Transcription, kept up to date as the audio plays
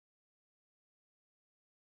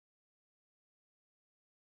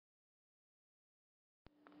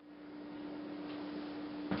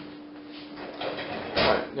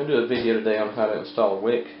I'm going to do a video today on how to install a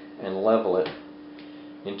wick and level it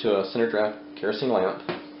into a center draft kerosene lamp.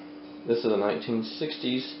 This is a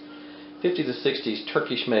 1960s, 50s to 60s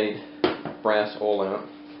Turkish made brass oil lamp.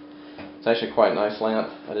 It's actually quite a nice lamp.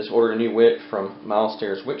 I just ordered a new wick from Miles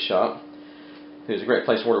Stairs Wick Shop, who's a great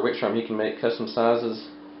place to order wicks from. He can make custom sizes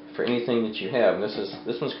for anything that you have. And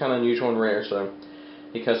this one's kind of unusual and rare, so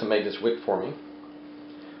he custom made this wick for me.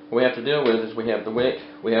 What we have to deal with is we have the wick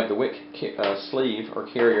sleeve or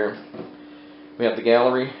carrier, we have the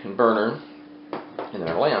gallery and burner, and then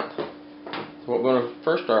our lamp. So what we're going to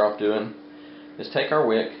first start off doing is take our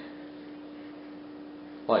wick,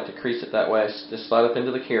 I like to crease it that way, just slide up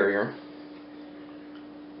into the carrier,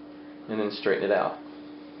 and then straighten it out.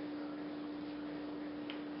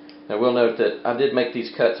 Now we'll note that I did make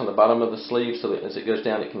these cuts on the bottom of the sleeve so that as it goes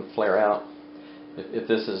down it can flare out. If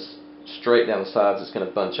this is straight down the sides, it's going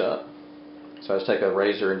to bunch up. So I just take a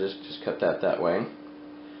razor and just cut that way.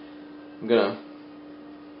 I'm going to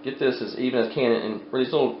get this as even as I can, and where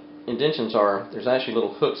these little indentions are, there's actually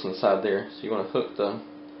little hooks inside there, so you want to hook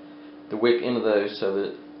the wick into those so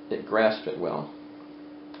that it grasps it well.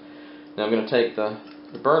 Now I'm going to take the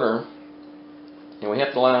burner, and we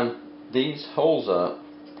have to line these holes up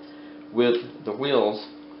with the wheels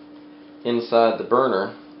inside the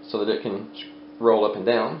burner so that it can roll up and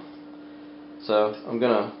down. So I'm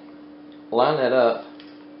going to line that up,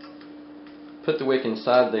 put the wick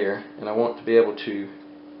inside there, and I want to be able to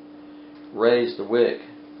raise the wick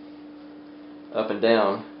up and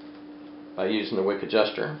down by using the wick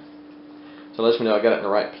adjuster. So it lets me know I got it in the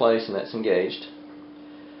right place and that's engaged.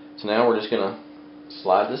 So now we're just going to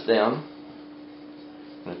slide this down.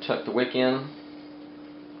 I'm going to tuck the wick in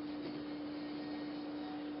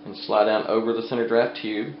and slide down over the center draft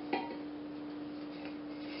tube.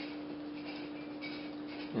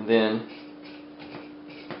 And then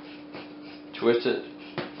twist it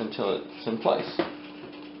until it's in place.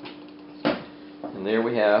 And there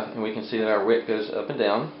we have, and we can see that our wick goes up and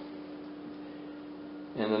down.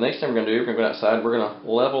 And the next thing we're going to do, we're going to go outside, we're going to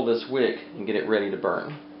level this wick and get it ready to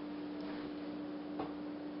burn.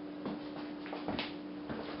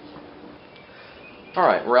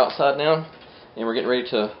 Alright, we're outside now, and we're getting ready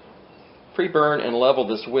to pre-burn and level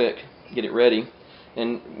this wick, get it ready.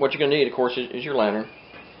 And what you're going to need, of course, is your lantern.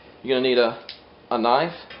 You're going to need a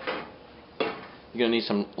knife, you're going to need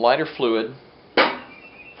some lighter fluid,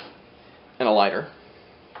 and a lighter.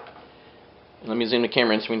 And let me zoom the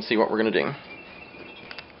camera in so we can see what we're going to do.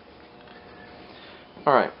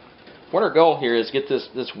 Alright, what our goal here is get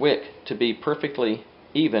this wick to be perfectly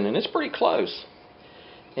even, and it's pretty close.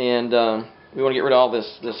 And we want to get rid of all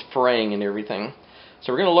this fraying and everything.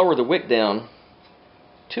 So we're going to lower the wick down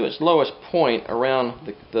to its lowest point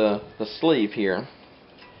around the sleeve here.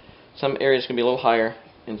 Some areas can be a little higher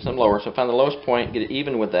and some lower, so find the lowest point, get it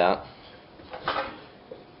even with that.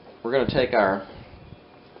 We're going to take our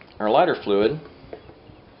lighter fluid,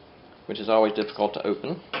 which is always difficult to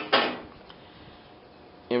open,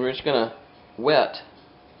 and we're just going to wet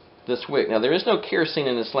this wick. Now there is no kerosene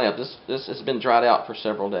in this lamp. This has been dried out for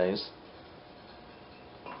several days.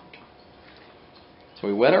 So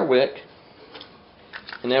we wet our wick,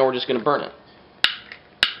 and now we're just going to burn it.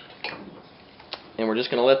 And we're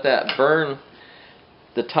just going to let that burn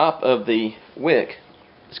the top of the wick.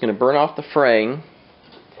 It's going to burn off the fraying,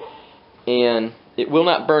 and it will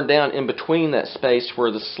not burn down in between that space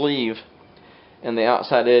where the sleeve and the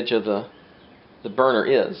outside edge of the burner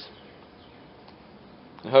is.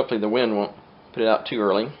 And hopefully the wind won't put it out too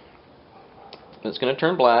early. But it's going to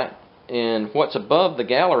turn black, and what's above the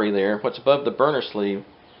gallery there, what's above the burner sleeve,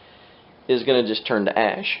 is going to just turn to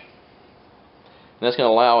ash. And that's going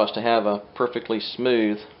to allow us to have a perfectly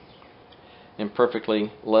smooth and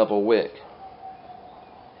perfectly level wick.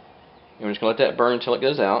 And we're just going to let that burn until it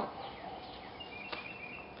goes out.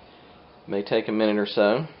 It may take a minute or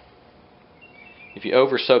so. If you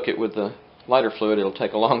over soak it with the lighter fluid, it'll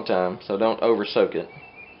take a long time, so don't over soak it.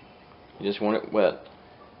 You just want it wet.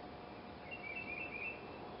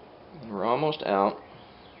 And we're almost out.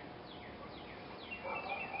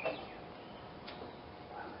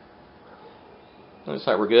 Looks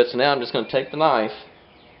like we're good. So now I'm just going to take the knife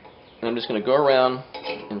and I'm just going to go around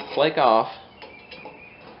and flake off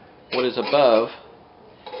what is above.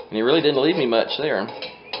 And it really didn't leave me much there.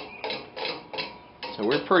 So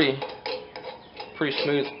we're pretty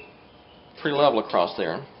smooth, pretty level across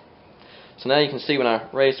there. So now you can see when I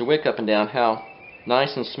raise the wick up and down how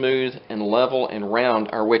nice and smooth and level and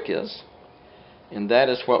round our wick is. And that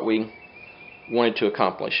is what we wanted to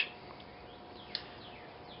accomplish.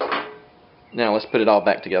 Now let's put it all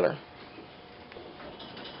back together.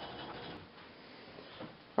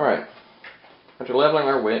 Alright, after after leveling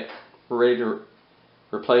our wick, we're ready to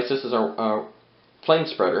replace this as our flame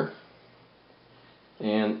spreader.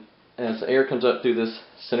 And as the air comes up through this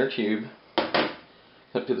center tube,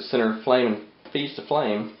 up to the center of the flame and feeds the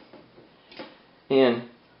flame, and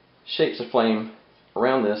shapes the flame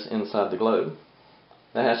around this inside the globe.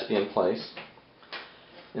 That has to be in place.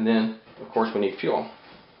 And then, of course, we need fuel.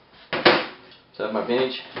 So I have my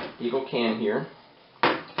vintage Eagle can here,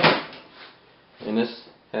 and this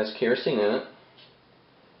has kerosene in it.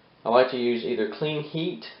 I like to use either Clean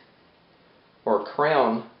Heat or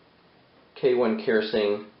Crown K1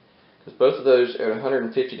 kerosene, because both of those are at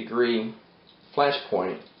 150 degree flash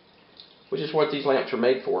point, which is what these lamps are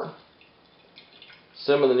made for.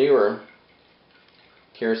 Some of the newer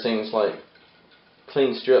kerosenes, like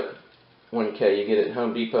Clean Strip 1K you get at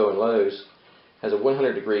Home Depot and Lowe's, has a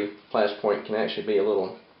 100 degree flash point, can actually be a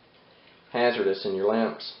little hazardous in your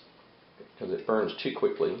lamps because it burns too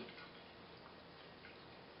quickly.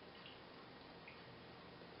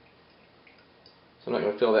 So I'm not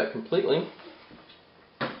going to fill that completely.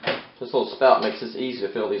 This little spout makes this easy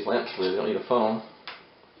to fill these lamps with. You don't need a funnel.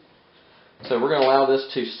 So we're going to allow this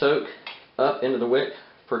to soak up into the wick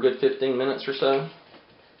for a good 15 minutes or so.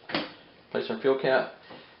 Place our fuel cap,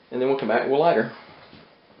 and then we'll come back with a lighter.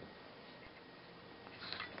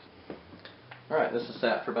 Alright, this is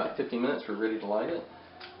sat for about 15 minutes. We're ready to light it.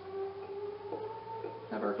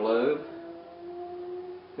 Have our globe.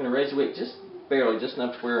 I'm going to raise the wick just barely, just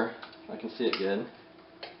enough to where I can see it good.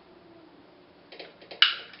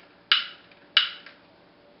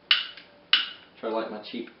 Try to light my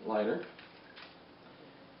cheap lighter.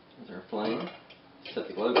 There's our flame. Set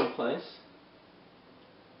the globe in place.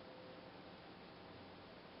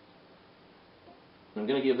 I'm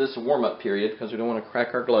going to give this a warm-up period because we don't want to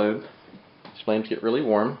crack our globe. These flames get really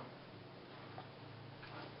warm.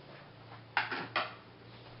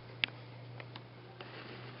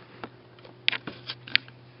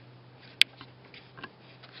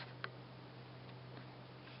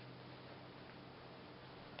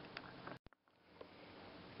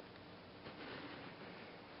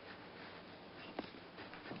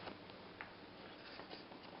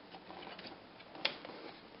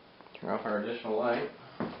 Turn off our additional light.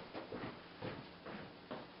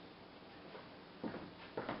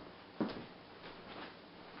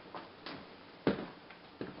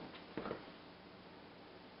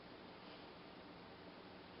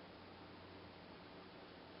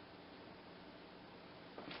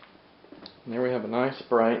 And there we have a nice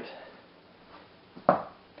bright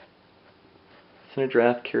center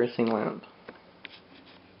draft kerosene lamp.